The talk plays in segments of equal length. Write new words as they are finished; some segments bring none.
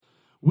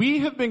We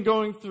have been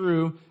going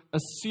through a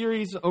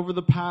series over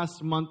the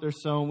past month or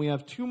so, and we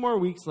have 2 more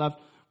weeks left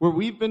where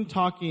we've been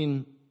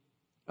talking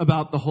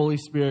about the Holy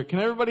Spirit. Can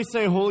everybody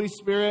say Holy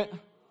Spirit?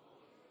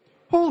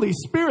 Holy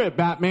Spirit,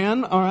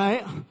 Batman, all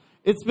right?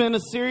 It's been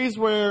a series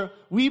where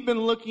we've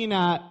been looking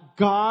at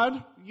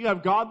God. You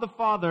have God the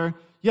Father,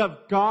 you have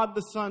God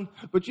the Son,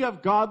 but you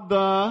have God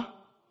the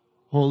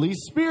Holy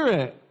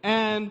Spirit.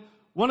 And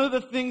one of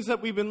the things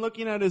that we've been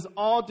looking at is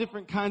all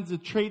different kinds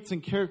of traits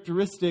and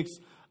characteristics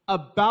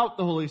about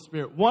the Holy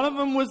Spirit. One of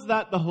them was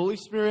that the Holy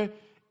Spirit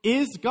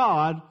is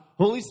God.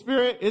 Holy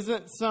Spirit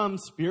isn't some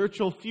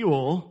spiritual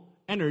fuel,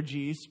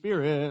 energy,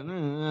 spirit.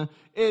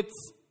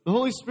 It's the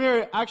Holy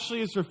Spirit actually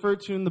is referred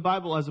to in the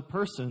Bible as a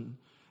person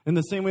in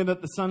the same way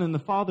that the Son and the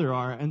Father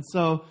are. And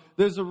so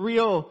there's a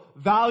real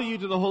value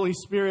to the Holy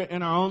Spirit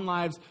in our own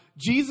lives.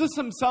 Jesus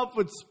himself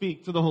would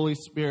speak to the Holy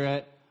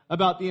Spirit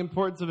about the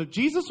importance of it.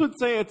 Jesus would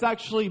say it's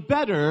actually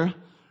better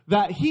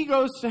that he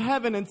goes to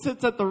heaven and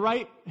sits at the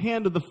right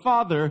hand of the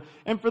Father,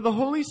 and for the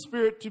Holy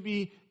Spirit to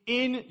be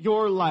in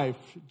your life.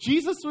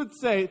 Jesus would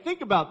say, think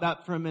about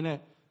that for a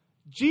minute.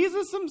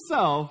 Jesus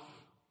himself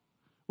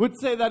would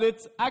say that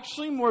it's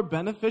actually more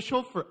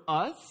beneficial for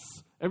us.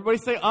 Everybody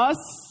say us.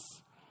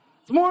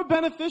 It's more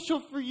beneficial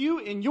for you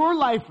in your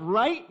life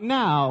right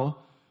now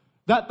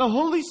that the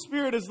Holy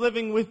Spirit is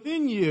living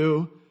within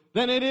you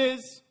than it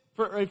is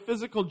for a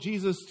physical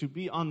Jesus to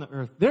be on the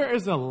earth. There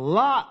is a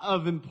lot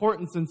of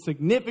importance and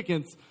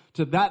significance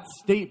to that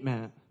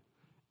statement.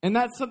 And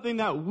that's something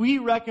that we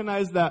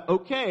recognize that,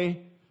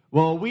 okay,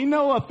 well, we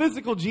know a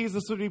physical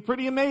Jesus would be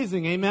pretty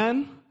amazing,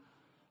 amen?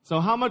 So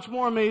how much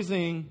more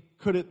amazing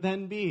could it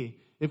then be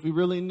if we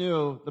really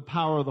knew the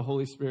power of the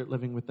Holy Spirit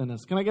living within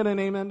us? Can I get an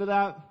amen to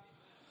that?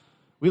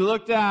 We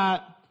looked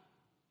at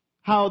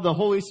how the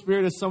Holy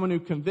Spirit is someone who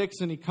convicts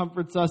and he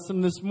comforts us.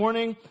 And this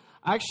morning,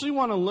 I actually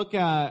want to look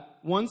at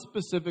one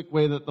specific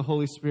way that the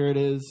Holy Spirit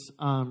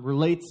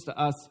relates to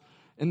us,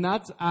 and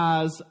that's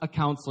as a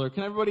counselor.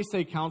 Can everybody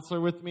say counselor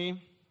with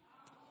me?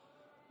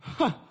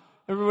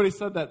 Everybody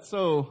said that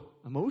so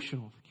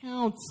emotional.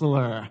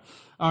 Counselor.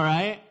 All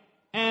right.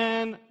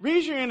 And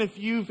raise your hand if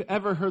you've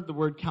ever heard the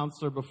word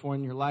counselor before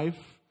in your life.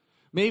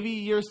 Maybe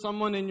you're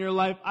someone in your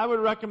life. I would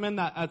recommend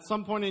that at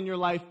some point in your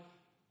life,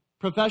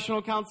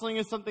 professional counseling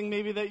is something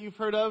maybe that you've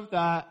heard of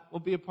that will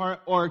be a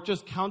part, or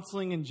just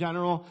counseling in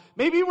general.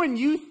 Maybe when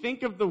you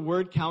think of the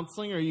word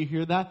counseling or you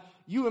hear that,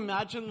 you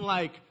imagine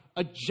like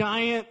a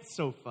giant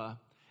sofa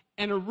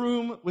and a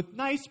room with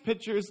nice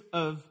pictures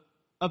of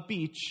a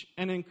beach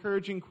and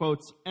encouraging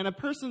quotes and a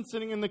person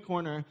sitting in the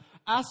corner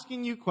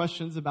asking you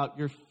questions about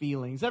your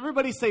feelings.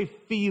 Everybody say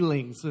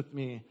feelings with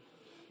me.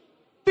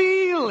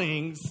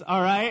 Feelings,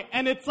 all right?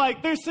 And it's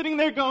like they're sitting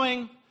there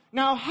going,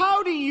 now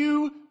how do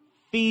you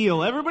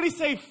feel? Everybody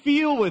say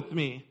feel with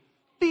me.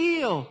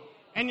 Feel.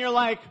 And you're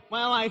like,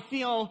 well, I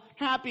feel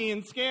happy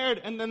and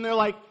scared. And then they're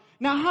like,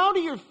 now how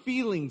do your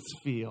feelings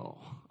feel?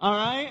 All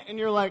right? And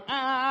you're like,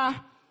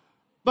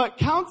 But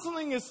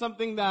counseling is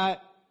something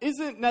that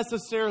isn't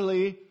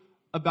necessarily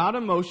about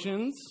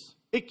emotions.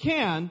 It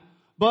can,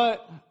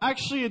 but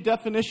actually a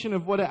definition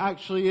of what it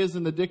actually is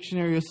in the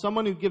dictionary is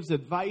someone who gives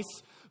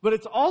advice. But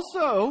it's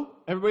also,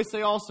 everybody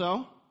say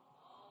also.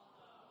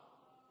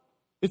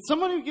 It's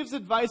someone who gives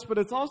advice, but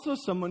it's also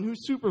someone who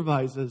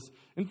supervises.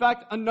 In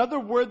fact, another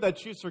word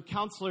that's used for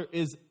counselor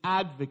is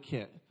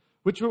advocate,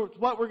 which is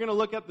what we're going to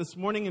look at this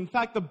morning. In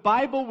fact, the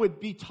Bible would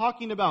be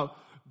talking about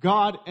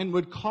God and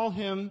would call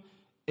him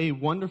a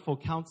wonderful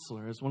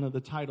counselor as one of the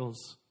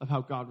titles of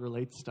how God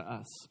relates to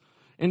us.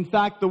 In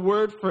fact, the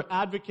word for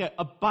advocate,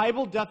 a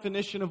Bible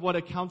definition of what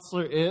a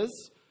counselor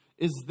is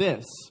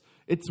this.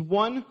 It's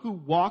one who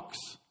walks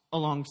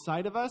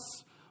alongside of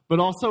us. But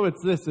also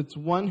it's this, it's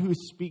one who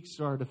speaks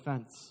to our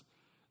defense.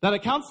 That a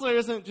counselor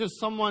isn't just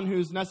someone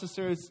who's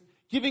necessarily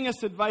giving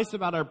us advice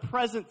about our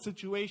present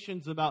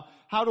situations, about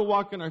how to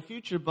walk in our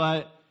future,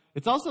 but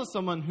it's also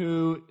someone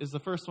who is the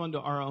first one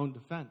to our own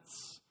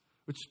defense,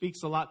 which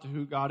speaks a lot to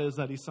who God is,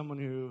 that he's someone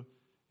who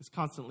is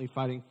constantly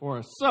fighting for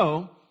us.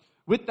 So,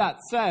 with that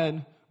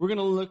said, we're going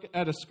to look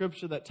at a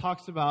scripture that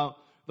talks about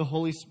the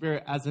Holy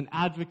Spirit as an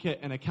advocate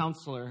and a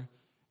counselor.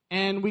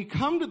 And we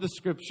come to the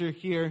scripture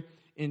here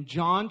in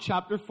John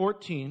chapter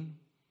 14,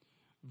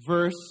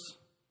 verse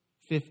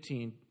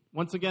 15.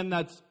 Once again,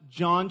 that's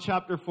John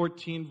chapter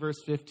 14, verse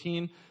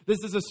 15.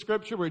 This is a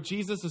scripture where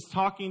Jesus is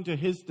talking to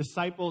his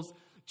disciples.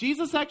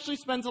 Jesus actually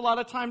spends a lot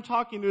of time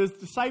talking to his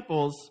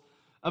disciples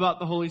about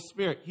the Holy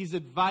Spirit. He's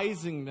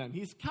advising them.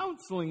 He's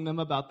counseling them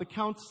about the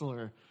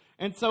counselor.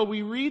 And so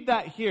we read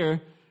that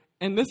here,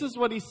 and this is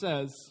what he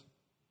says.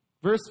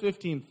 Verse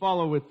 15,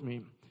 follow with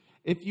me.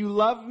 If you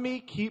love me,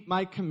 keep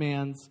my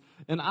commands,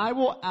 and I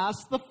will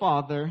ask the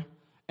Father,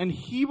 and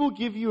he will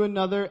give you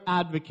another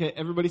advocate.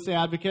 Everybody say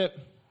advocate.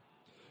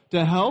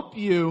 To help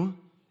you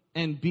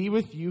and be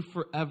with you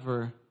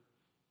forever.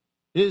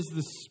 It is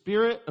the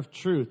Spirit of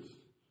truth.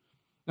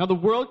 Now the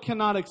world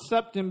cannot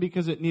accept him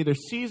because it neither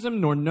sees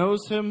him nor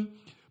knows him,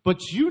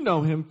 but you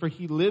know him, for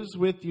he lives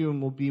with you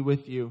and will be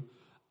with you.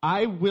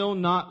 I will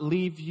not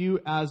leave you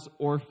as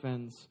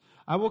orphans.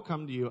 I will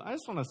come to you. I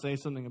just want to say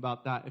something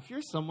about that. If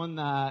you're someone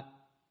that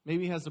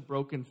maybe has a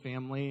broken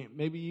family,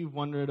 maybe you've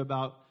wondered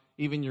about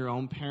even your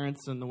own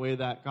parents and the way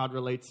that God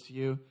relates to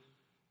you,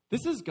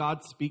 this is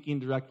God speaking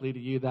directly to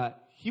you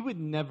that he would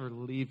never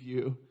leave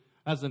you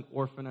as an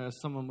orphan or as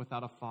someone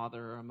without a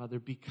father or a mother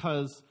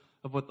because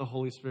of what the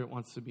Holy Spirit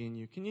wants to be in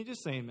you. Can you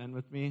just say amen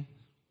with me?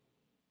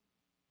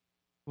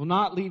 Will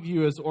not leave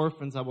you as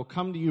orphans. I will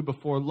come to you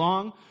before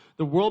long.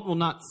 The world will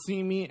not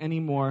see me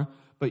anymore,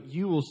 but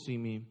you will see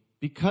me.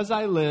 Because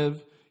I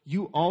live,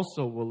 you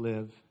also will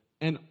live.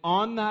 And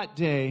on that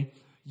day,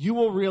 you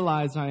will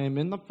realize I am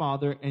in the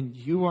Father, and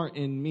you are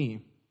in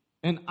me,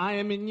 and I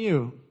am in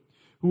you.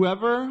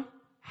 Whoever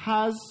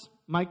has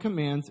my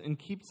commands and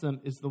keeps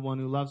them is the one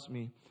who loves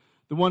me.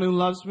 The one who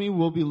loves me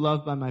will be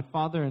loved by my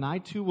Father, and I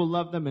too will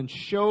love them and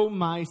show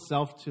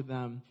myself to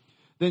them.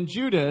 Then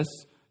Judas,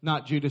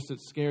 not Judas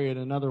Iscariot,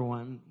 another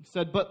one,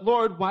 said, But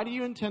Lord, why do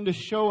you intend to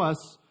show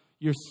us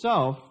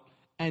yourself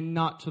and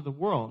not to the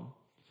world?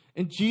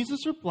 And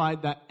Jesus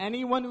replied that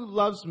anyone who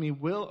loves me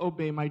will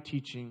obey my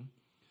teaching.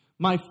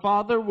 My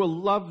Father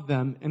will love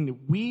them,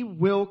 and we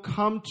will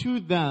come to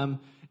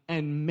them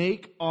and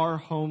make our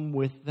home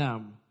with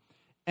them.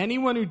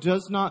 Anyone who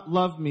does not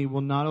love me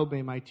will not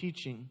obey my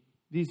teaching.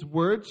 These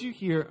words you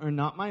hear are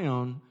not my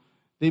own.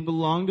 They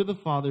belong to the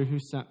Father who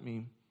sent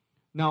me.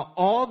 Now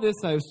all this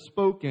I have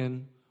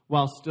spoken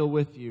while still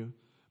with you.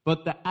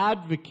 But the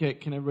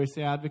advocate, can everybody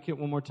say advocate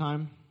one more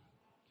time?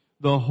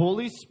 The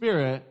Holy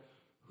Spirit,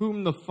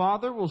 whom the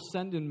Father will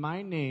send in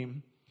my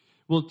name,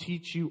 will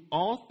teach you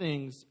all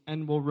things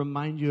and will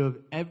remind you of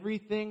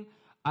everything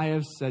I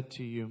have said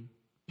to you.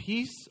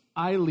 Peace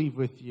I leave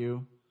with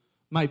you.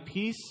 My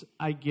peace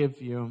I give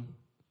you.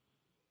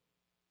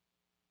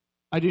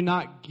 I do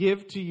not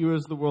give to you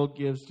as the world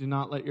gives. Do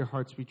not let your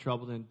hearts be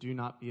troubled and do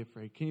not be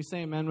afraid. Can you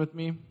say amen with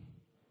me? It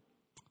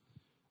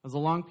was a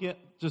long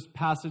just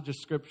passage of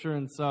scripture,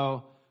 and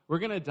so we're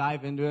going to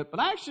dive into it. But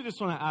I actually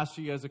just want to ask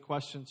you guys a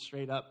question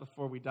straight up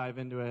before we dive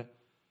into it.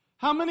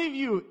 How many of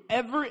you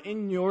ever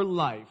in your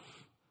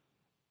life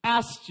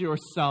asked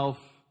yourself,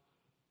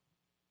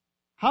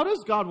 how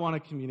does God want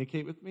to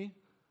communicate with me?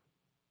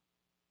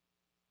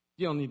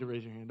 You don't need to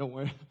raise your hand, don't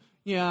worry.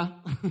 Yeah,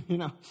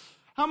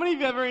 How many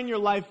of you ever in your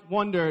life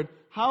wondered,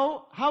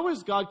 how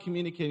is God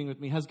communicating with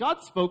me? Has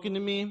God spoken to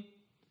me?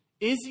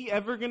 Is he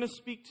ever going to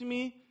speak to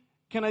me?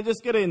 Can I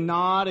just get a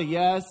nod, a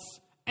yes?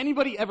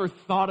 Anybody ever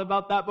thought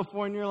about that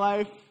before in your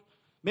life?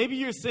 Maybe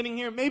you're sitting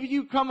here. Maybe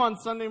you come on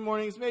Sunday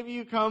mornings. Maybe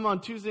you come on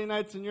Tuesday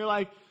nights and you're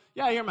like,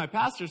 yeah, I hear my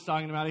pastors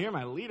talking about it. I hear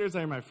my leaders. I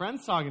hear my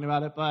friends talking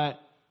about it. But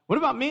what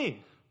about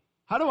me?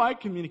 How do I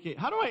communicate?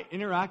 How do I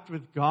interact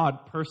with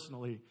God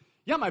personally?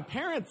 Yeah, my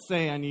parents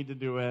say I need to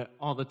do it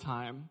all the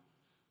time.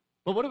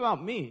 But what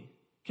about me?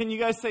 Can you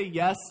guys say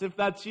yes if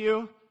that's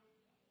you?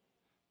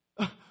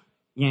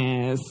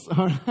 Yes.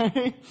 All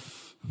right.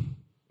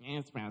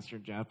 Yes, Pastor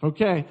Jeff.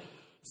 Okay.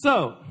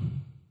 So,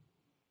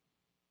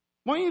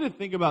 I want you to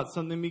think about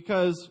something,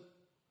 because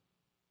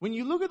when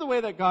you look at the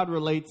way that God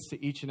relates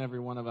to each and every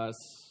one of us,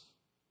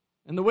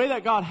 and the way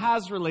that God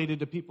has related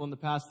to people in the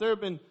past, there have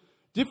been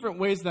different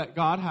ways that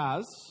God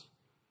has,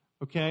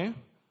 okay?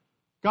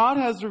 God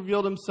has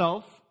revealed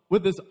himself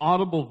with his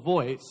audible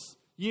voice.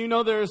 You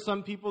know there are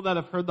some people that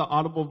have heard the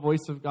audible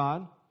voice of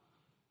God.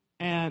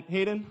 And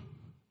Hayden,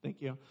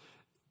 thank you.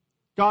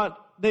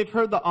 They've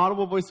heard the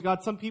audible voice of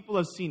God. Some people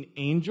have seen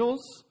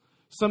angels.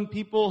 Some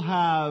people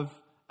have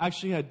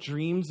actually had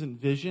dreams and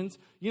visions.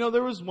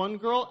 There was one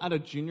girl at a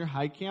junior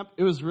high camp.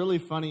 It was really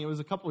funny. It was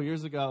a couple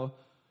years ago.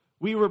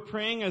 We were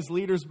praying as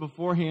leaders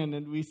beforehand,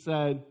 and we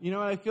said,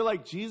 I feel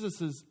like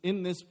Jesus is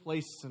in this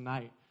place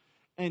tonight.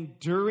 And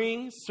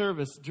during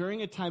service,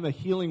 during a time of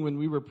healing when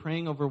we were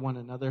praying over one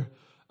another,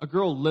 a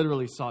girl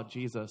literally saw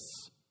Jesus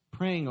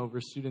praying over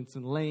students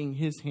and laying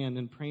his hand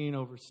and praying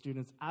over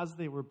students as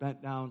they were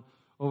bent down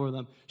over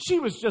them. She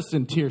was just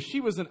in tears.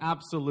 She was an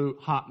absolute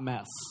hot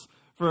mess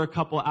for a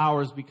couple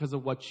hours because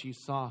of what she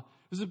saw.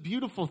 It was a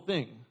beautiful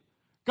thing.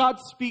 God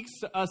speaks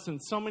to us in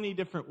so many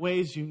different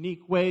ways,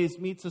 unique ways,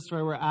 meets us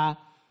where we're at.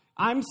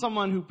 I'm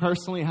someone who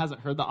personally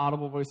hasn't heard the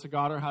audible voice of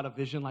God or had a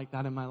vision like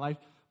that in my life,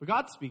 but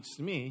God speaks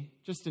to me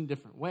just in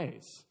different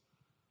ways.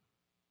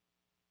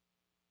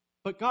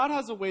 But God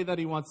has a way that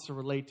he wants to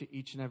relate to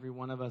each and every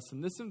one of us,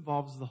 and this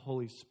involves the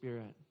Holy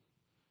Spirit.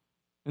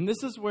 And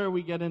this is where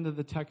we get into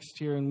the text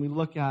here, and we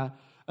look at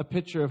a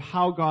picture of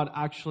how God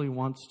actually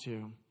wants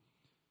to.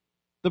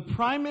 The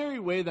primary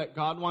way that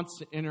God wants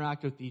to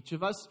interact with each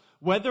of us,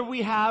 whether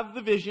we have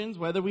the visions,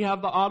 whether we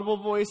have the audible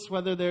voice,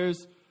 whether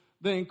there's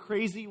the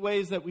crazy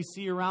ways that we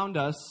see around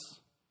us,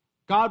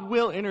 God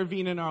will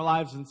intervene in our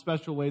lives in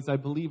special ways. I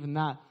believe in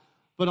that.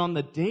 But on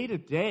the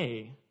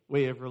day-to-day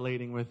way of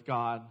relating with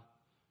God,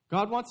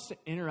 God wants to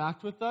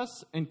interact with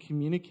us and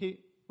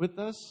communicate with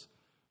us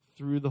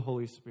through the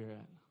Holy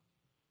Spirit.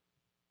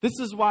 This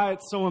is why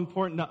it's so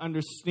important to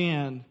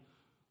understand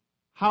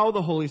how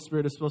the Holy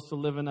Spirit is supposed to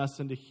live in us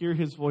and to hear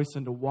his voice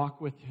and to walk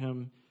with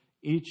him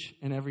each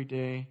and every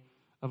day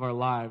of our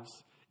lives.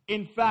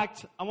 In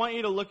fact, I want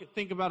you to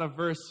think about a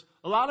verse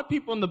a lot of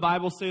people in the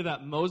Bible say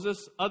that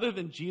Moses, other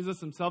than Jesus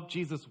himself,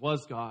 Jesus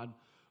was God,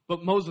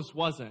 but Moses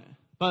wasn't.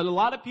 But a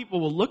lot of people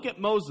will look at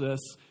Moses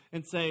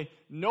and say,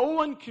 no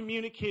one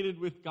communicated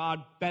with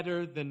God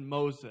better than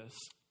Moses.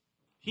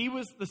 He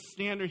was the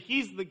standard.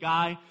 He's the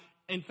guy.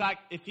 In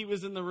fact, if he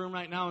was in the room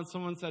right now and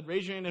someone said,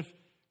 raise your hand if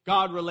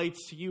God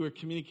relates to you or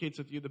communicates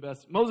with you the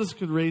best, Moses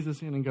could raise his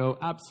hand and go,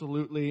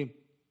 absolutely,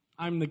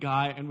 I'm the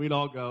guy. And we'd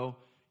all go,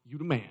 you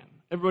the man.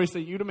 Everybody say,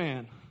 you the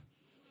man.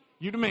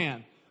 You the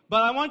man.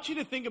 But I want you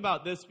to think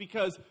about this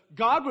because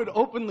God would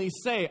openly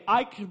say,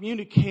 I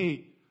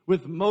communicate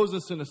with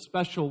Moses in a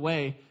special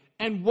way.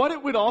 And what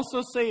it would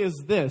also say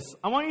is this.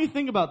 I want you to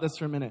think about this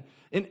for a minute.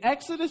 In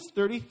Exodus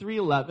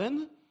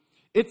 33:11,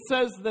 it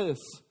says this.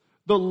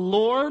 The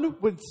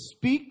Lord would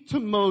speak to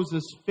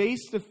Moses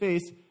face to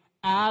face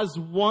as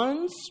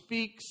one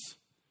speaks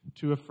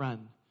to a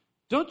friend.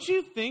 Don't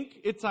you think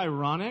it's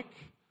ironic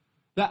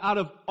that out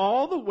of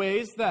all the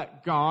ways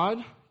that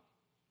God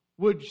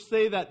would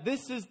say that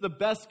this is the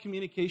best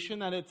communication,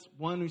 that it's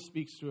one who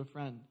speaks to a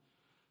friend?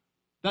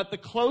 That the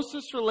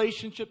closest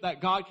relationship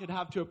that God could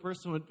have to a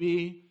person would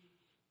be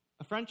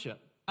a friendship,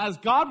 as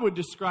God would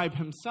describe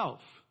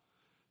himself.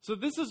 So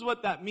this is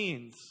what that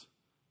means.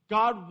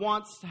 God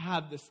wants to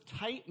have this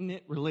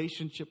tight-knit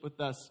relationship with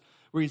us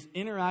where he's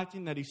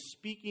interacting, that he's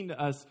speaking to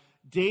us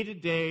day to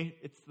day.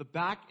 It's the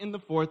back and the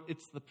forth.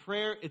 It's the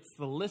prayer. It's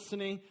the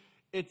listening.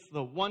 It's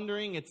the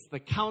wondering. It's the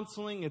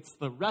counseling. It's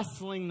the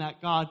wrestling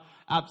that God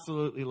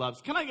absolutely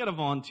loves. Can I get a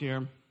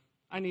volunteer?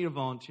 I need a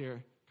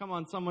volunteer. Come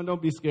on, someone.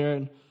 Don't be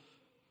scared.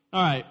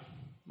 All right,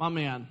 my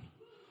man.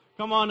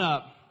 Come on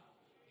up.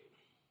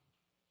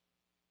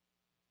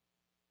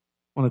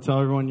 Want to tell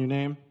everyone your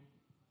name?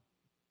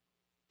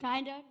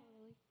 Kinda.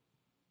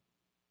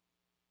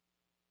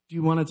 Do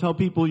you want to tell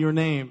people your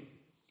name?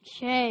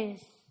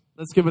 Chase.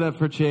 Let's give it up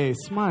for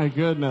Chase. My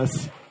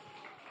goodness.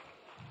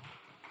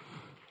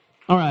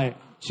 All right.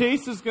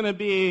 Chase is going to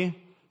be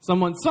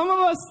someone. Some of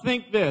us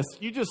think this.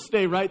 You just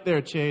stay right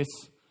there, Chase.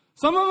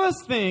 Some of us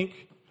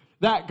think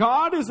that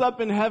God is up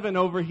in heaven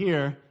over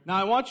here. Now,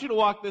 I want you to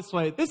walk this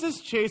way. This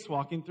is Chase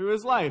walking through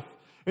his life.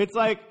 It's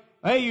like,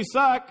 hey, you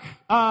suck.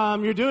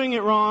 You're doing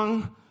it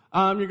wrong.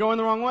 You're going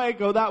the wrong way.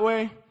 Go that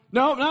way.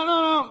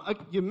 No.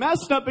 You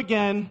messed up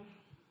again.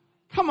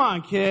 Come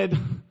on, kid.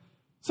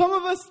 Some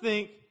of us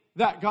think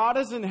that God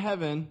is in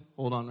heaven.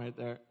 Hold on right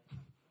there.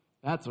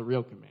 That's a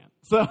real command.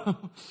 So,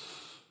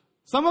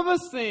 some of us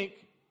think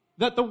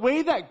that the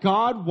way that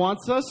God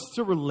wants us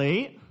to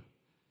relate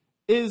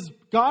is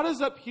God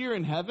is up here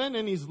in heaven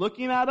and he's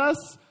looking at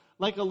us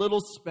like a little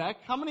speck.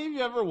 How many of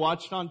you ever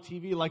watched on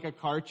TV like a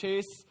car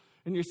chase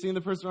and you're seeing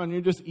the person around,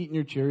 you're just eating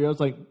your Cheerios,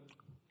 like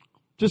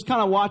just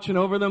kind of watching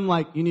over them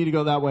like you need to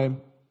go that way.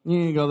 You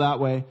need to go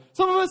that way.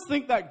 Some of us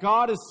think that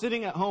God is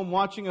sitting at home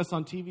watching us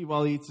on TV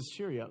while he eats his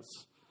Cheerios.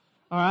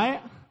 All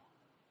right?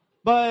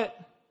 But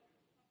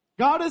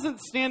God isn't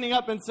standing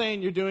up and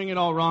saying you're doing it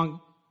all wrong.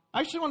 I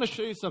actually want to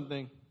show you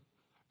something.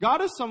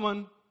 God is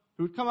someone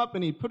who would come up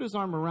and he'd put his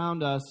arm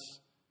around us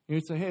and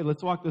he'd say, hey,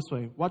 let's walk this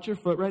way. Watch your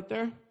foot right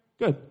there.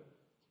 Good.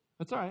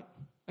 That's all right.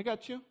 I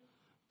got you.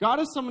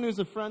 God is someone who's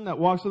a friend that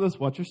walks with us.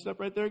 Watch your step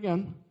right there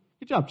again.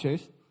 Good job,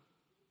 Chase.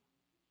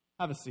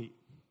 Have a seat.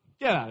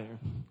 Get out of here.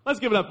 Let's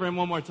give it up for him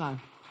one more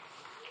time.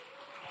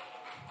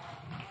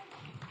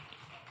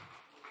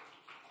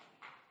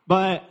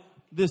 But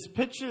this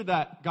picture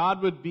that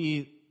God would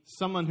be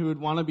someone who would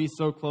want to be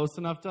so close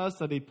enough to us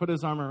that he'd put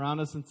his arm around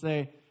us and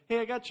say, hey,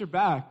 I got your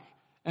back,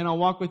 and I'll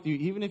walk with you.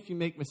 Even if you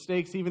make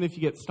mistakes, even if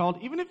you get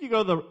stalled, even if you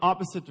go the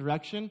opposite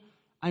direction,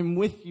 I'm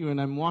with you and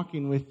I'm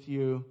walking with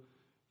you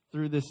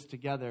through this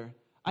together.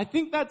 I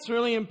think that's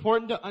really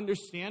important to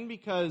understand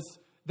because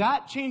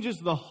that changes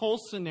the whole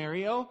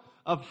scenario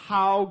of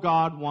how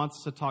God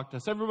wants to talk to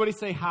us. Everybody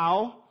say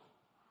how.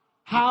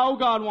 How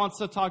God wants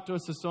to talk to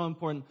us is so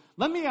important.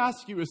 Let me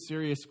ask you a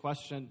serious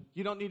question.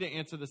 You don't need to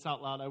answer this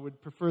out loud. I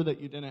would prefer that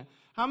you didn't.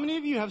 How many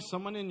of you have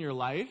someone in your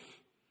life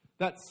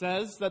that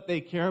says that they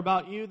care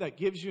about you, that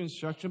gives you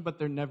instruction, but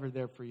they're never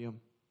there for you?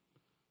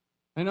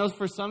 I know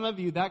for some of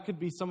you, that could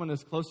be someone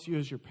as close to you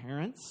as your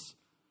parents.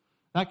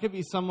 That could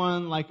be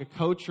someone like a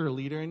coach or a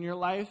leader in your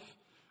life,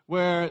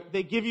 where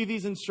they give you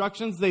these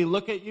instructions, they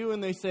look at you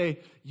and they say,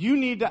 you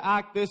need to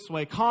act this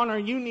way. Connor,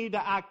 you need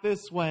to act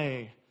this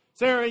way.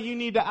 Sarah, you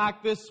need to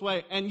act this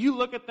way. And you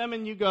look at them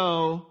and you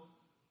go,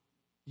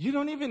 you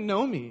don't even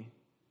know me.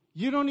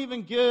 You don't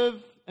even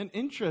give an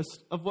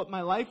interest of what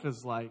my life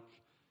is like.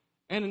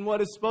 And in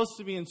what is supposed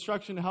to be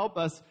instruction to help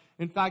us,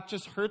 in fact,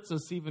 just hurts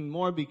us even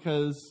more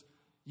because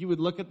you would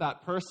look at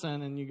that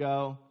person and you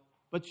go,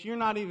 but you're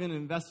not even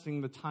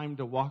investing the time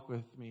to walk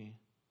with me.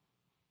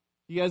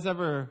 You guys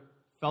ever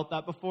felt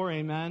that before?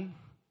 Amen?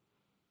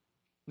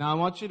 Now, I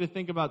want you to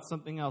think about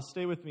something else.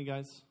 Stay with me,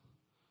 guys.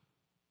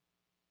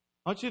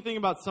 I want you to think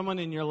about someone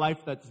in your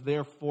life that's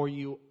there for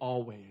you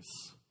always.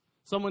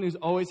 Someone who's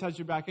always has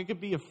your back. It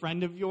could be a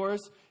friend of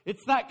yours.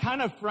 It's that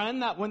kind of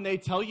friend that when they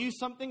tell you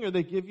something or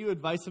they give you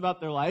advice about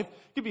their life,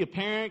 it could be a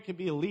parent, it could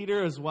be a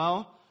leader as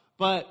well.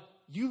 But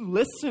you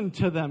listen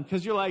to them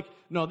because you're like,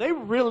 no, they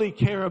really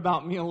care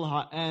about me a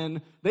lot.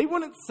 And they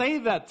wouldn't say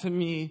that to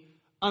me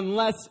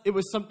unless it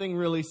was something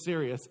really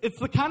serious. It's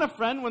the kind of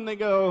friend when they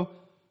go,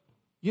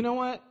 you know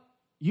what?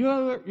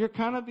 You're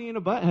kind of being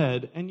a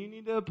butthead and you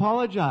need to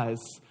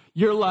apologize.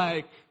 You're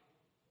like,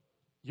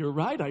 you're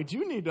right, I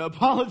do need to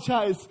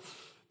apologize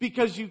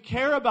because you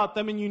care about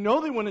them and you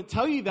know they wouldn't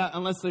tell you that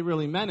unless they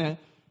really meant it.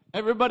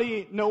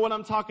 Everybody know what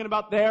I'm talking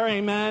about there?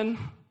 Amen.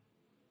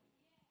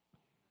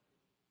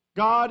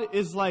 God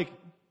is like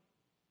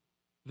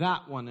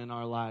that one in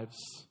our lives.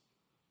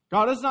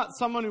 God is not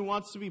someone who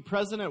wants to be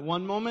present at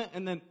one moment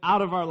and then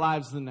out of our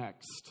lives the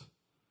next.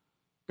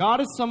 God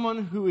is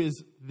someone who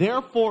is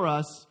there for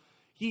us.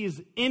 He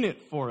is in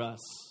it for us.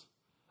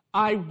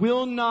 I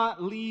will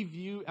not leave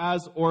you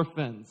as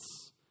orphans.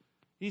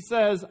 He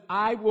says,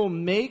 I will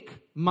make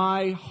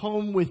my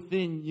home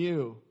within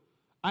you.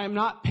 I am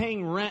not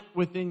paying rent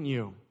within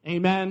you.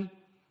 Amen.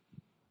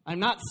 I'm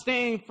not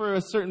staying for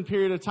a certain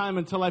period of time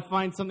until I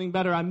find something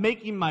better. I'm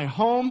making my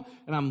home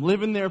and I'm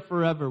living there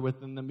forever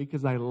within them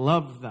because I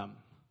love them.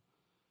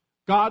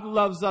 God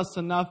loves us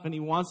enough and He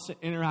wants to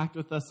interact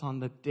with us on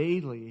the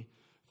daily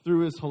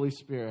through His Holy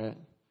Spirit.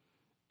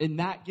 And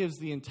that gives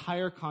the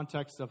entire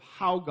context of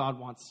how God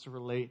wants to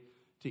relate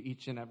to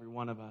each and every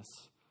one of us.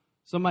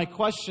 So my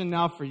question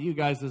now for you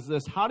guys is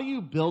this: how do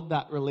you build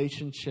that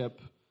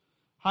relationship?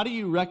 How do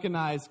you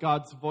recognize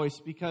God's voice?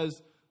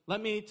 Because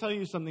let me tell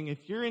you something.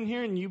 If you're in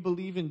here and you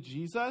believe in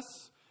Jesus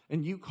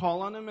and you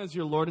call on Him as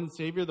your Lord and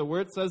Savior, the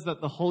Word says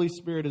that the Holy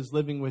Spirit is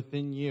living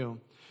within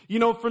you. You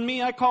know, for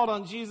me, I called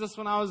on Jesus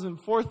when I was in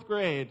 4th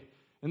grade,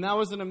 and that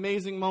was an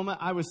amazing moment.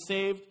 I was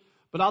saved.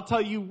 But I'll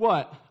tell you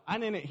what, I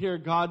didn't hear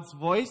God's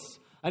voice.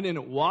 I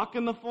didn't walk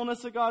in the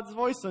fullness of God's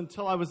voice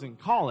until I was in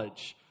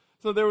college.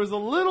 So there was a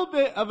little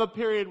bit of a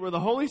period where the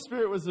Holy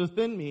Spirit was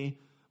within me,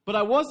 but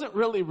I wasn't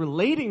really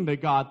relating to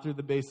God through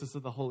the basis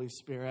of the Holy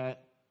Spirit.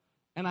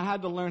 And I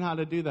had to learn how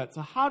to do that.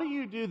 So how do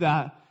you do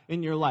that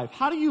in your life?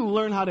 How do you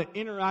learn how to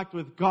interact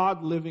with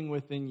God living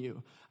within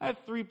you? I have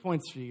 3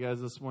 points for you guys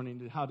this morning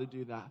to how to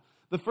do that.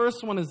 The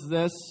first one is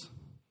this.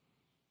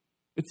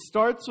 It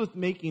starts with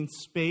making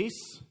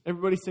space.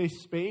 Everybody say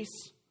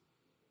space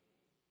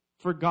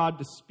for God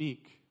to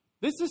speak.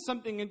 This is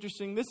something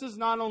interesting. This is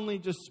not only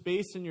just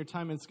space in your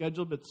time and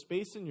schedule, but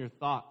space in your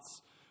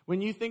thoughts.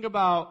 When you think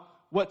about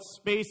what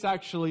space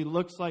actually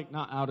looks like,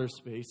 not outer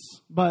space,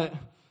 but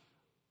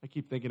I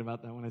keep thinking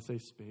about that when I say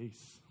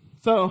space.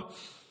 But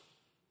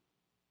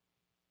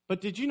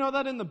did you know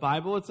that in the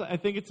Bible, I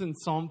think it's in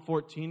Psalm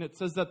 14, it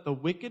says that the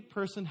wicked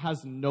person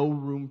has no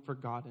room for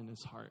God in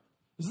his heart.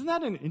 Isn't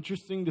that an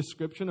interesting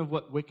description of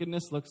what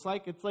wickedness looks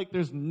like? It's like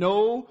there's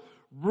no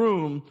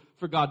room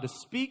for God to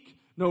speak,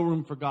 no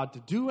room for God to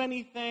do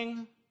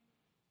anything.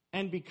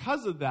 And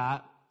because of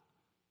that,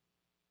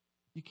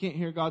 you can't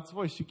hear God's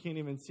voice. You can't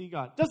even see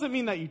God. Doesn't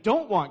mean that you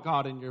don't want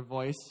God in your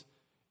voice.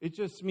 It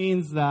just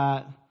means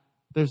that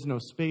there's no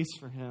space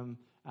for Him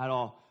at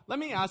all. Let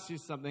me ask you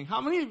something. How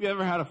many of you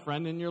ever had a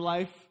friend in your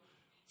life?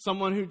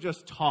 Someone who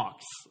just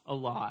talks a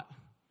lot.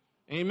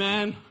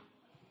 Amen?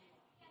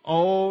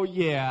 Oh,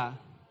 yeah.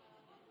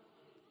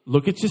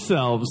 Look at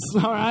yourselves,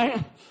 all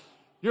right?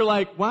 You're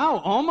like,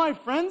 wow, all my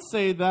friends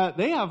say that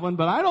they have one,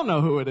 but I don't know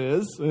who it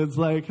is. It's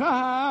like,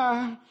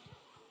 ha.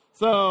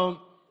 So,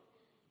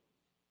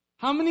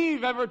 how many of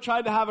you have ever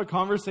tried to have a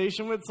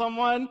conversation with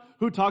someone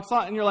who talks a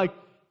lot and you're like,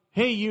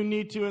 hey, you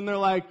need to, and they're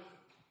like,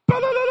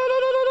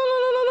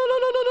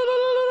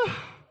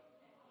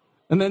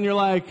 and then you're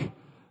like,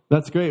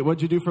 that's great.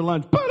 What'd you do for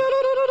lunch?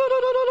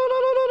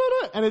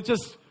 And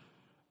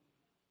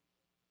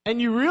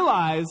and you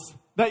realize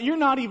that you're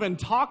not even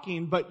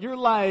talking, but you're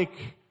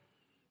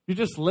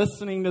just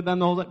listening to them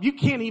the whole time. You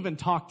can't even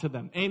talk to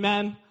them.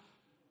 Amen?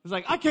 It's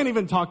like, I can't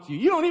even talk to you.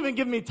 You don't even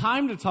give me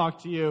time to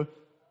talk to you.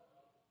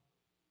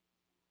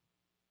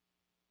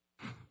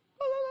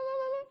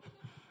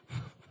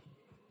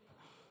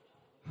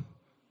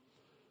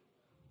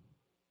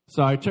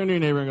 Sorry, turn to your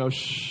neighbor and go,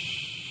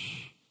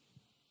 shh.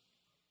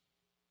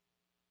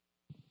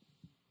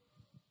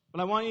 But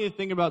I want you to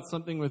think about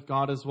something with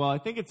God as well. I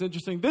think it's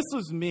interesting. This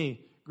was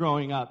me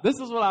growing up. This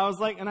is what I was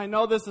like, and I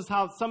know this is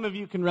how some of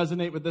you can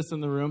resonate with this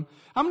in the room.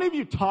 How many of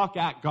you talk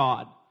at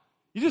God?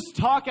 You just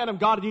talk at Him.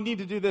 God, you need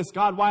to do this.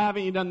 God, why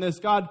haven't you done this?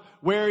 God,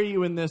 where are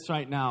you in this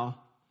right now?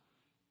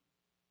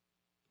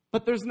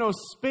 But there's no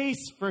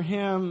space for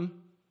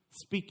Him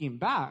speaking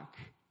back.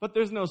 But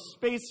there's no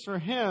space for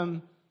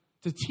Him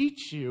to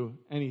teach you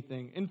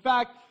anything. In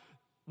fact,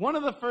 one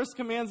of the first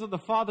commands of the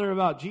Father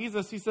about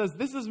Jesus, He says,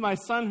 this is my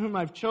Son whom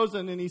I've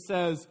chosen, and He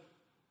says,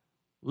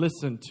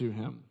 listen to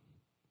Him.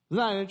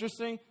 Isn't that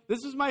interesting?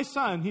 This is my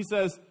Son. He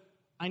says,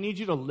 I need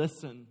you to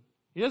listen.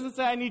 He doesn't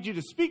say, I need you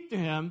to speak to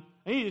Him.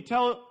 I need you to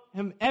tell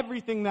Him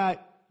everything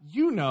that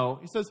you know.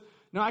 He says,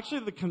 no,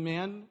 actually the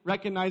command,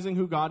 recognizing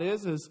who God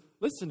is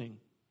listening.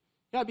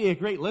 You got to be a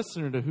great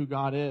listener to who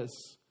God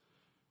is.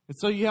 And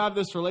so you have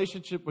this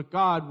relationship with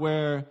God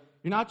where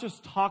you're not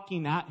just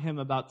talking at Him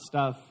about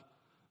stuff,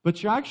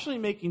 but you're actually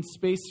making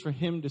space for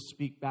Him to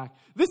speak back.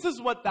 This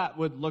is what that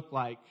would look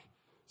like.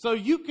 So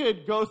you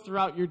could go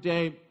throughout your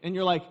day and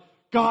you're like,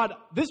 God,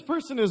 this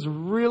person is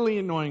really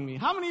annoying me.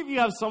 How many of you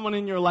have someone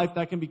in your life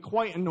that can be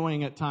quite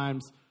annoying at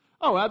times?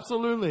 Oh,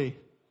 absolutely.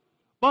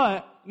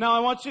 But now I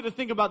want you to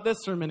think about this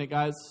for a minute,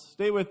 guys.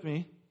 Stay with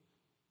me.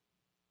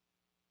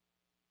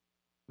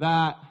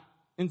 That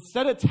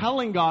instead of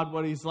telling God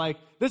what he's like,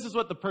 this is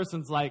what the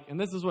person's like, and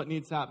this is what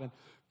needs to happen.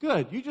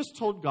 Good. You just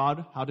told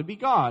God how to be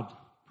God.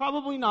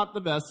 Probably not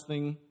the best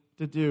thing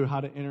to do,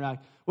 how to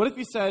interact. What if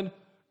you said,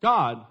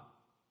 God,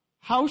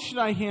 how should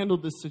I handle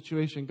this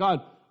situation?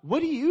 God, what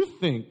do you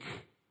think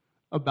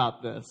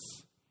about this?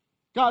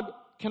 God,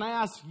 can I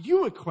ask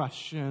you a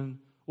question?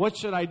 What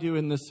should I do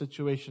in this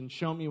situation?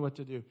 Show me what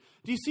to do.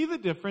 Do you see the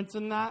difference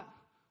in that?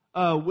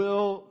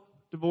 Will,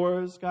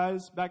 DeVores,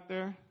 guys, back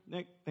there?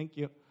 Nick, thank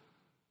you.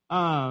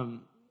 What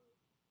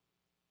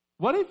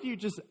if you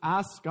just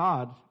asked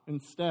God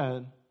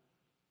instead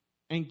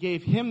and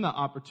gave him the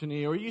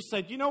opportunity? Or you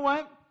said, you know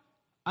what?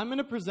 I'm going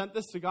to present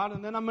this to God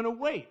and then I'm going to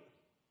wait.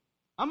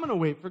 I'm going to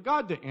wait for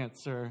God to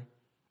answer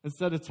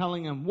instead of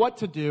telling him what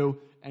to do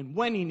and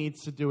when he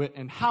needs to do it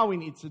and how he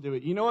needs to do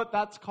it. You know what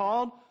that's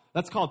called?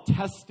 That's called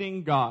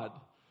testing God.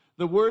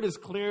 The word is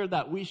clear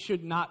that we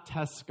should not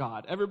test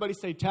God. Everybody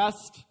say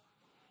test.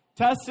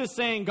 Test is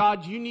saying,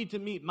 God, you need to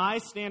meet my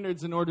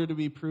standards in order to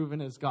be proven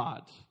as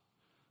God.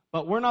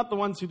 But we're not the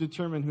ones who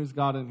determine who's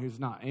God and who's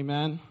not.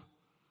 Amen?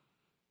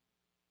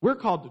 We're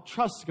called to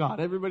trust God.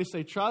 Everybody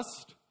say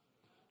trust.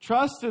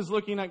 Trust is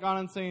looking at God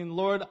and saying,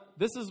 Lord,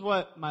 this is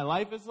what my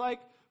life is like,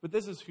 but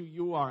this is who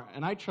you are.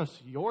 And I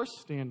trust your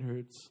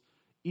standards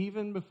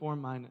even before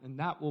mine, and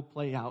that will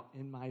play out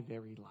in my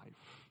very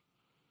life.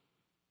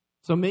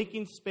 So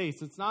making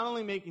space. It's not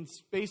only making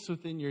space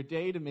within your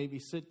day to maybe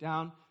sit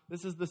down.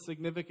 This is the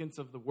significance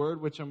of the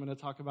word, which I'm going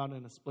to talk about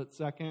in a split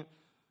second.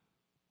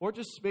 Or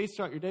just space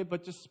throughout your day,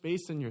 but just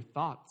space in your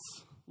thoughts.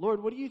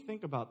 Lord, what do you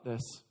think about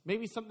this?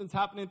 Maybe something's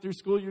happening through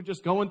school. You're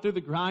just going through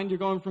the grind. You're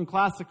going from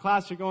class to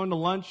class. You're going to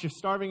lunch. You're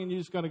starving, and you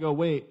just got to go,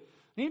 wait.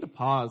 I need to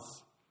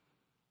pause.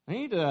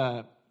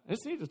 I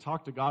just need to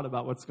talk to God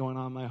about what's going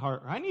on in my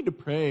heart. Or I need to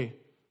pray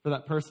for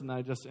that person that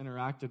I just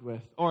interacted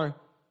with. Or,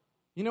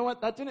 you know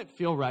what? That didn't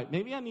feel right.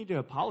 Maybe I need to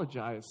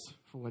apologize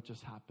for what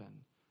just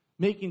happened.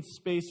 Making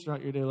space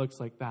throughout your day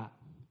looks like that.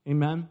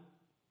 Amen?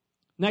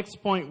 Next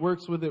point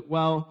works with it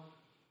well.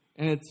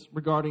 And it's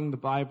regarding the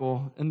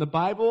Bible. And the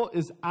Bible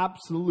is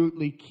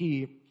absolutely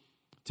key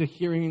to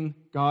hearing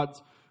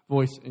God's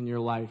voice in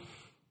your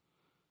life.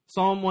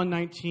 Psalm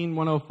 119,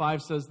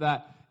 105 says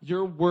that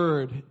your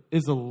word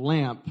is a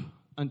lamp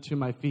unto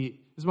my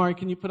feet. Ismari,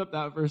 can you put up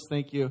that verse?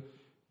 Thank you.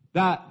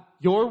 That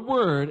your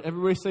word,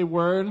 everybody say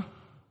word.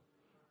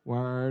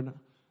 Word.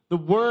 The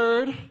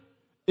word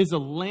is a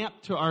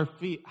lamp to our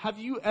feet. Have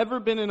you ever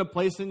been in a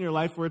place in your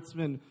life where it's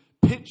been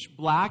pitch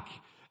black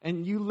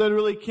and you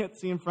literally can't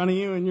see in front of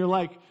you, and you're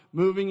like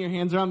moving your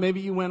hands around? Maybe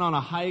you went on a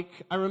hike.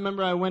 I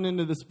remember I went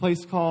into this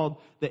place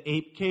called the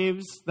Ape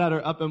Caves that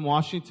are up in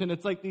Washington.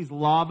 It's like these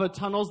lava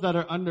tunnels that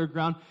are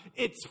underground.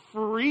 It's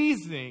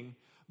freezing,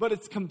 but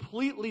it's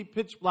completely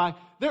pitch black.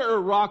 There are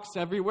rocks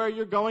everywhere.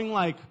 You're going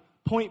like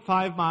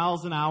 0.5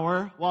 miles an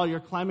hour while you're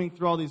climbing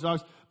through all these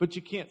rocks, but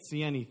you can't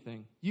see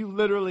anything. You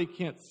literally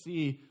can't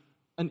see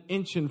an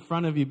inch in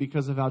front of you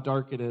because of how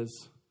dark it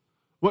is.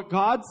 What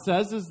God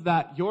says is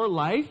that your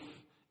life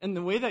and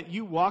the way that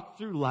you walk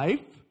through life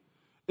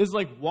is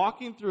like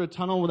walking through a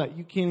tunnel that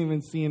you can't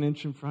even see an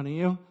inch in front of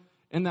you.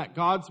 And that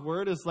God's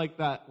word is like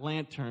that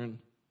lantern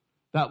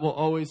that will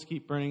always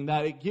keep burning.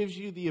 That it gives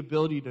you the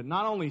ability to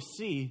not only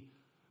see,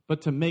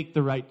 but to make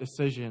the right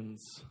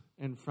decisions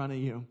in front of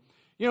you.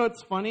 You know,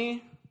 it's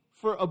funny.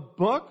 For a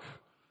book,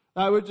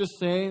 I would just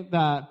say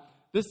that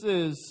this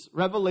is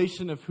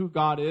revelation of who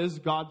God is,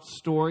 God's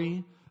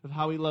story of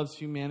how he loves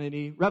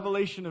humanity,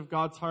 revelation of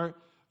God's heart.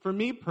 For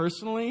me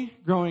personally,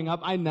 growing up,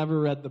 I never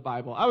read the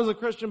Bible. I was a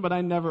Christian, but I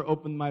never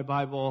opened my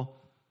Bible.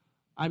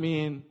 I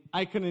mean,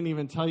 I couldn't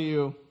even tell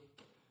you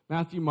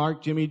Matthew,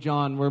 Mark, Jimmy,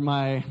 John were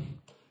my,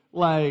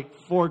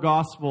 4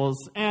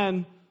 Gospels.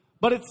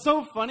 But it's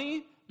so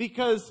funny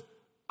because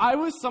I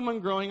was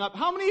someone growing up.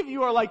 How many of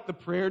you are like the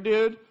prayer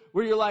dude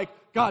where you're like,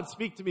 God,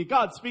 speak to me,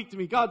 God, speak to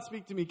me, God,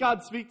 speak to me,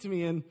 God, speak to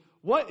me. And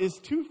what is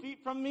 2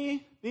 feet from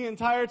me the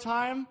entire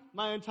time,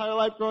 my entire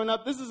life growing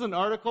up? This is an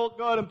article.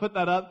 Go ahead and put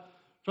that up.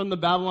 From the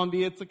Babylon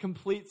Bee. It's a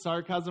complete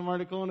sarcasm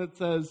article, and it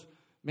says,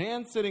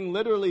 man sitting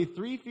literally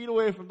 3 feet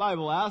away from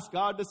Bible asked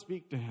God to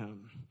speak to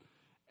him.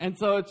 And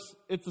so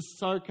it's a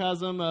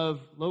sarcasm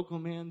of local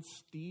man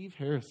Steve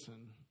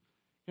Harrison.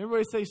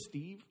 Everybody say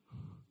Steve?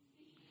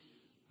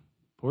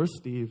 Poor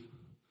Steve.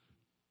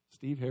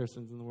 Steve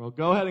Harrison's in the world.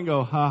 Go ahead and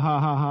go, ha, ha,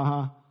 ha, ha,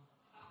 ha.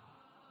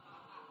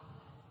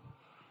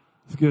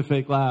 It's a good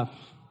fake laugh.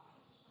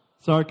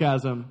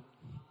 Sarcasm.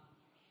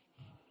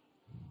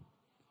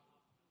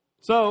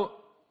 So,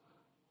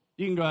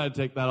 you can go ahead and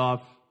take that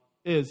off.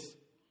 Is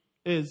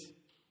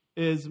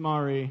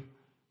Mari.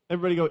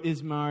 Everybody go,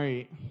 is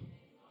Mari.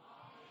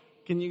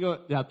 Can you go?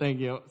 Yeah, thank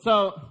you.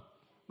 So,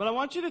 but I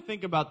want you to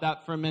think about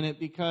that for a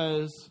minute,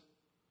 because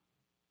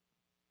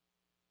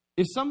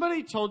if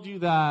somebody told you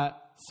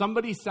that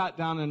somebody sat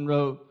down and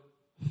wrote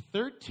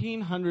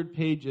 1,300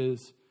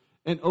 pages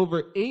and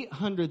over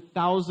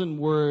 800,000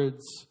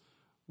 words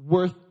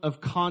worth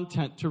of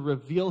content to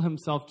reveal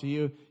himself to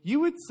you, you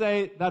would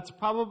say that's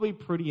probably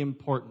pretty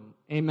important.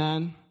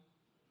 Amen?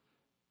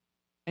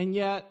 And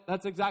yet,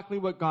 that's exactly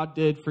what God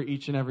did for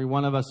each and every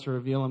one of us to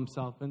reveal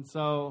himself. And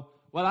so,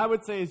 what I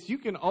would say is you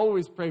can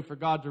always pray for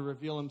God to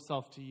reveal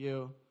himself to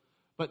you,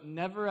 but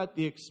never at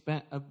the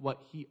expense of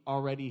what he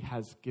already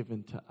has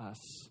given to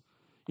us.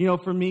 You know,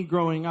 for me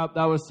growing up,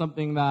 that was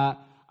something that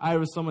I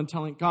was someone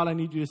telling, God, I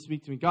need you to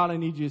speak to me. God, I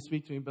need you to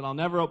speak to me, but I'll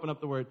never open up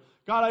the word.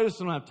 God, I just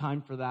don't have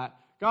time for that.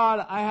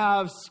 God, I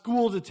have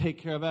school to take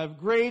care of. I have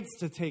grades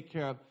to take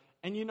care of.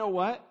 And you know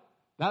what?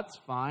 That's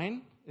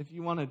fine if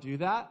you want to do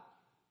that.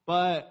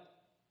 But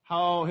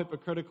how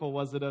hypocritical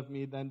was it of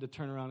me then to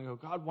turn around and go,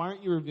 God, why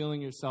aren't you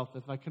revealing yourself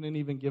if I couldn't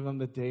even give him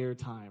the day or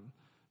time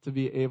to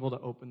be able to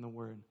open the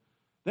word?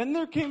 Then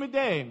there came a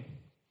day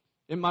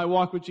in my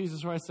walk with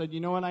Jesus where I said,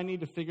 you know what? I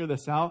need to figure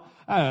this out.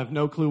 I have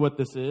no clue what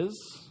this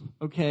is.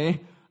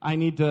 Okay. I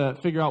need to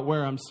figure out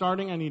where I'm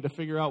starting. I need to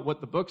figure out what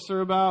the books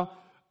are about.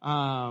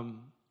 I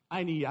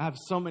have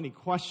so many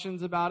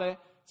questions about it.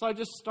 So I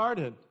just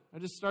started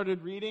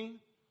reading.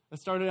 I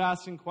started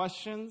asking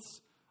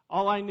questions.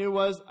 All I knew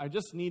was I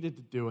just needed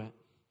to do it.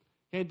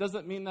 Okay, it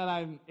doesn't mean that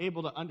I'm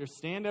able to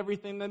understand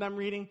everything that I'm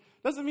reading.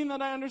 It doesn't mean that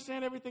I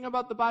understand everything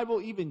about the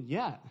Bible even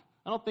yet.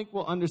 I don't think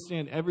we'll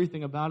understand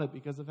everything about it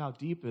because of how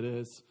deep it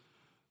is.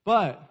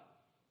 But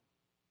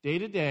day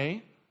to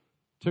day,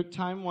 took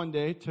time one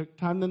day, took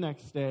time the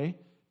next day.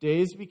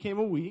 Days became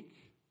a week.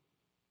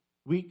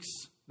 Weeks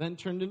then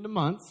turned into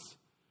months.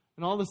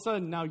 And all of a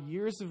sudden, now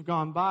years have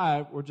gone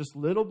by where just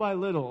little by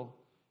little,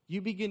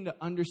 you begin to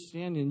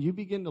understand and you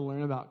begin to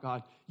learn about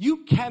God.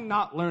 You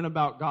cannot learn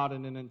about God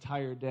in an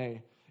entire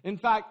day. In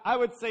fact, I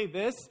would say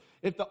this,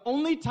 if the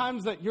only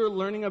times that you're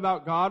learning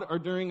about God are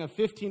during a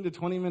 15 to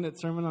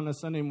 20-minute sermon on a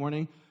Sunday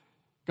morning,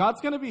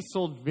 God's going to be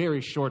sold very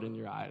short in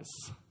your eyes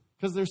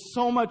because there's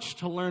so much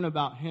to learn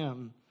about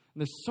him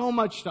and there's so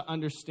much to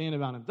understand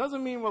about him.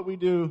 Doesn't mean what we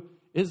do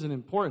isn't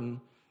important.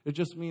 It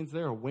just means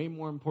there are way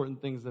more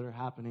important things that are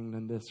happening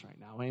than this right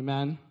now.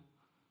 Amen?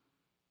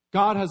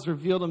 God has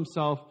revealed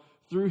himself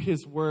through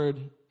his word,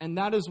 and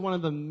that is one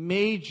of the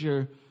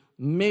major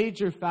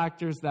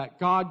factors that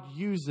God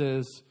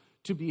uses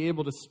to be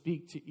able to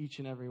speak to each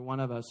and every one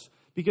of us.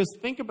 Because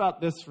think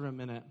about this for a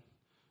minute.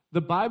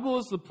 The Bible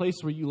is the place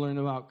where you learn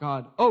about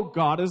God. Oh,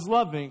 God is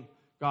loving.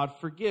 God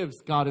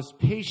forgives. God is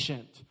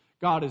patient.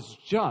 God is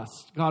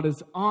just. God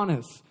is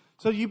honest.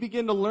 So you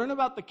begin to learn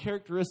about the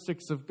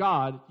characteristics of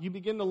God. You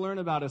begin to learn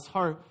about his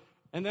heart.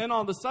 And then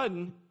all of a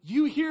sudden,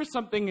 you hear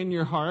something in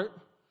your heart.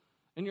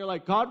 And you're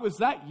like, God, was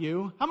that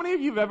you? How many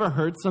of you have ever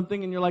heard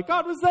something and you're like,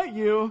 God, was that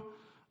you?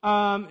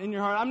 In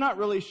your heart? I'm not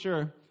really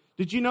sure.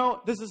 Did you know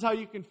this is how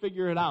you can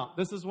figure it out?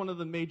 This is one of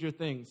the major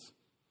things.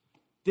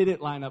 Did it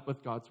line up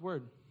with God's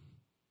word?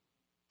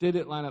 Did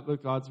it line up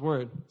with God's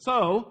word?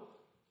 So,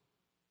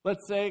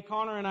 let's say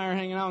Connor and I are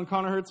hanging out and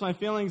Connor hurts my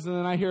feelings and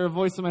then I hear a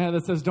voice in my head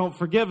that says, don't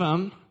forgive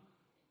him.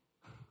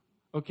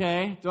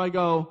 Okay? Do I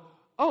go,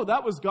 oh,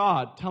 that was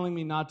God telling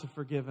me not to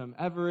forgive him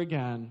ever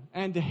again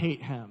and to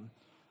hate him?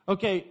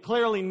 Okay,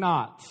 clearly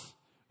not.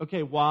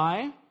 Okay,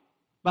 why?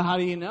 But how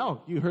do you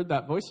know? You heard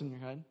that voice in your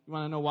head. You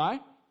want to know why?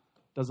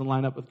 It doesn't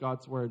line up with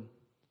God's word.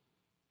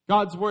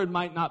 God's word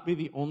might not be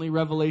the only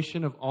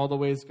revelation of all the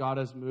ways God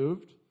has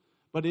moved,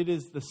 but it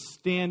is the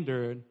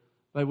standard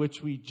by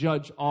which we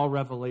judge all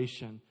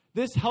revelation.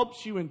 This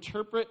helps you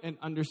interpret and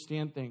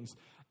understand things.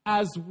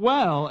 As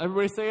well,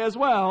 everybody say as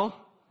well.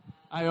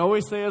 I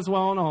always say as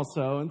well and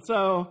also. And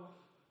so,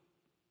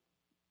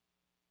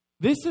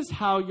 this is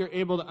how you're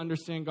able to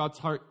understand God's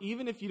heart,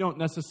 even if you don't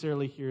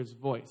necessarily hear his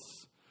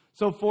voice.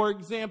 So, for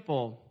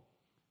example,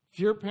 if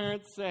your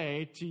parents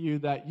say to you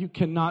that you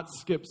cannot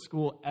skip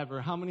school ever,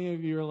 how many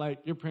of you are like,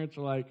 your parents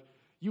are like,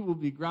 you will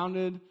be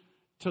grounded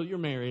till you're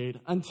married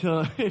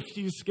until if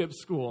you skip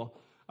school,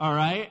 all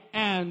right?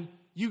 And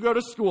you go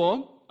to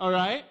school, all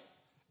right?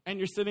 And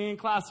you're sitting in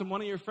class and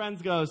one of your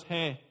friends goes,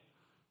 hey,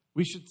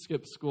 we should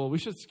skip school. We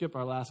should skip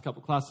our last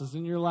couple classes.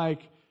 And you're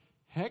like,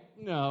 heck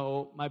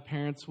no, my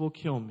parents will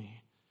kill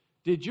me.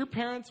 Did your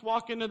parents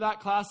walk into that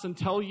class and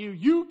tell you,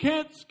 you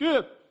can't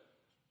skip?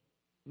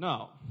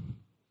 No.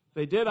 If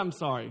they did, I'm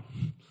sorry.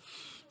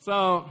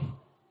 So,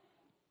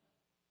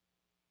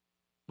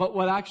 but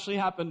what actually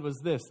happened was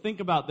this. Think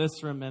about this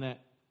for a minute.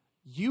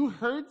 You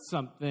heard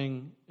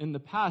something in the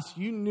past.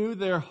 You knew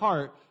their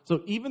heart.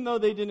 So even though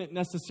they didn't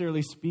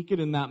necessarily speak it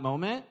in that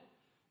moment,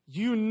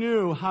 you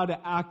knew how to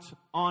act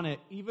on it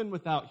even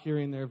without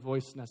hearing their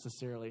voice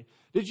necessarily.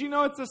 Did you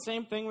know it's the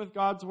same thing with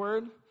God's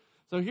word?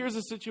 So here's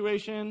a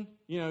situation,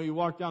 you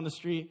walk down the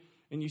street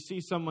and you see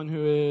someone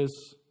who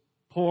is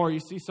poor, you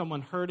see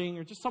someone hurting,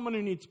 or just someone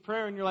who needs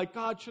prayer, and you're like,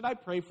 God, should I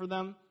pray for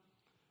them?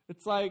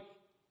 It's like,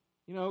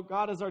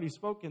 God has already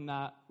spoken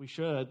that we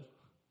should.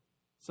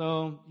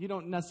 So you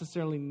don't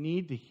necessarily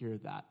need to hear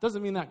that.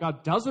 Doesn't mean that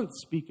God doesn't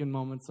speak in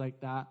moments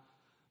like that.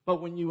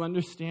 But when you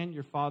understand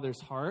your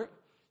Father's heart,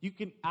 You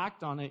can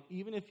act on it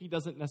even if he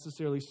doesn't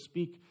necessarily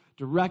speak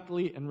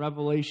directly in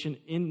revelation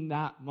in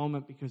that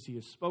moment, because he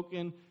has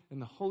spoken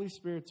and the Holy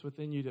Spirit's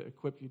within you to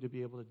equip you to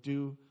be able to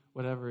do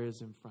whatever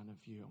is in front of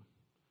you.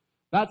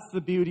 That's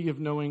the beauty of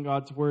knowing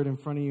God's word in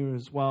front of you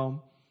as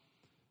well.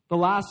 The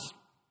last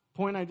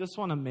point I just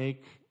want to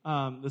make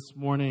this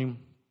morning,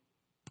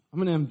 I'm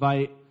going to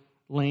invite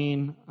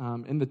Lane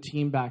and the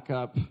team back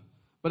up,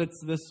 but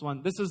it's this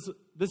one.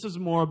 This is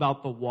more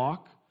about the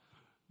walk.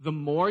 The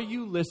more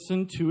you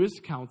listen to his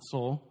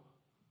counsel,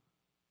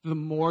 the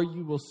more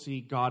you will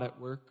see God at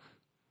work,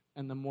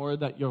 and the more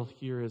that you'll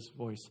hear his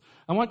voice.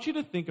 I want you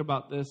to think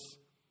about this.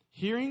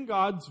 Hearing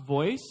God's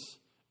voice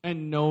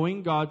and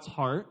knowing God's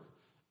heart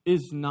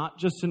is not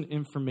just an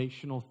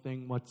informational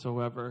thing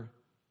whatsoever.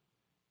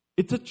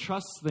 It's a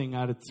trust thing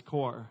at its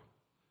core.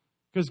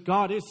 Because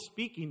God is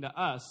speaking to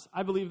us.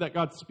 I believe that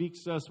God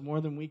speaks to us more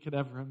than we could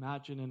ever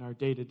imagine in our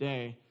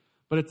day-to-day.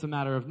 But it's a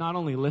matter of not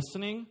only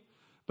listening,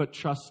 but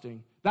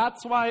trusting.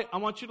 That's why I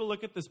want you to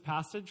look at this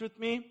passage with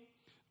me.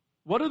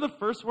 What are the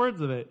first words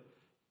of it?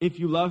 If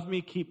you love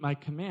me, keep my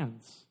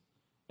commands.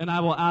 And I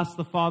will ask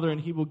the Father,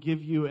 and he will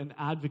give you an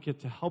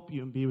advocate to help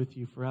you and be with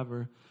you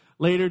forever.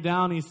 Later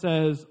down, he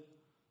says,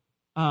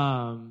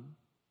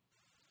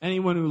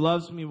 anyone who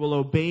loves me will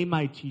obey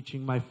my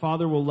teaching. My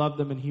Father will love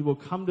them, and he will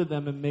come to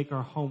them and make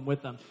our home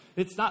with them.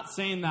 It's not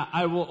saying that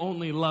I will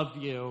only love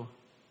you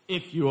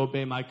if you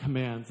obey my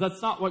commands.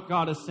 That's not what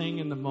God is saying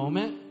in the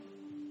moment.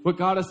 What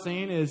God is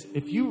saying is,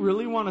 if you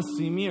really want to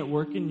see me at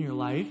work in your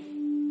life,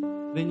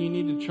 then you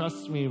need to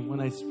trust me when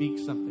I speak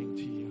something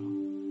to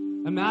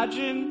you.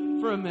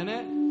 Imagine for a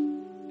minute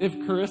if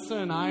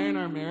Carissa and I in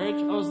our marriage,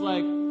 I was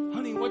like,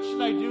 honey, what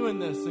should I do in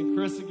this? And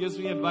Carissa gives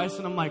me advice,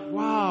 and I'm like,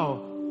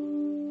 wow,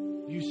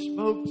 you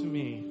spoke to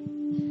me.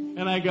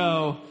 And I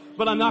go,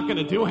 but I'm not going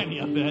to do any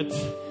of it.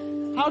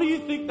 How do you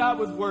think that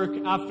would work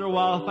after a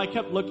while if I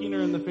kept looking her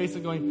in the face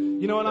and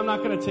going, you know what, I'm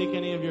not going to take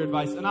any of your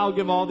advice. And I'll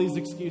give all these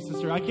excuses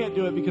to her. I can't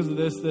do it because of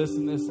this, this,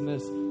 and this, and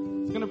this.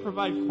 It's going to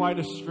provide quite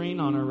a strain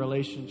on our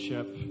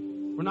relationship.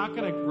 We're not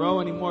going to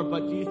grow anymore,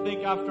 but do you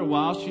think after a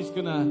while she's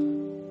going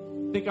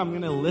to think I'm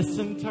going to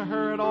listen to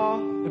her at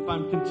all if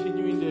I'm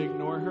continuing to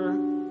ignore her?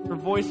 Her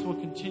voice will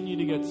continue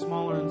to get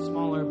smaller and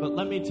smaller, but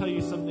let me tell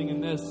you something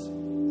in this,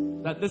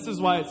 that this is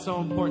why it's so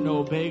important to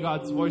obey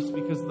God's voice,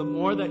 because the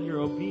more that you're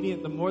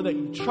obedient, the more that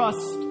you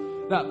trust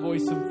that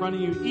voice in front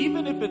of you,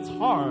 even if it's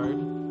hard,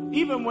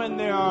 even when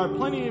there are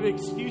plenty of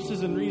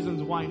excuses and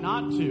reasons why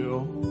not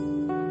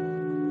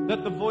to,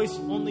 that the voice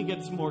only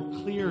gets more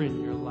clear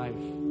in your life,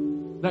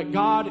 that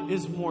God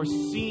is more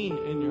seen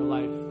in your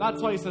life.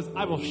 That's why he says,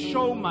 I will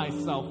show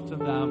myself to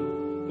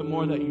them the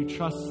more that you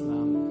trust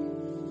them.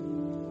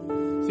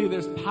 See,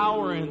 there's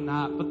power in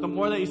that, but the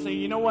more that you say,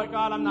 you know what,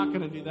 God, I'm not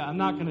going to do that, I'm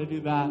not going to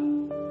do that.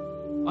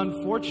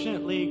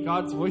 Unfortunately,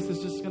 God's voice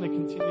is just going to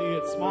continue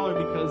to get smaller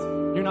because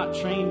you're not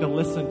trained to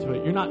listen to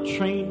it. You're not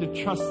trained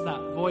to trust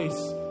that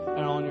voice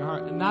at all in your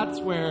heart. And that's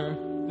where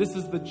this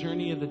is the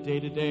journey of the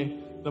day-to-day.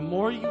 The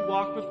more you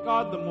walk with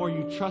God, the more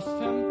you trust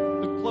him,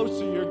 the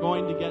closer you're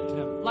going to get to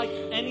him. Like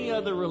any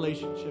other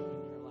relationship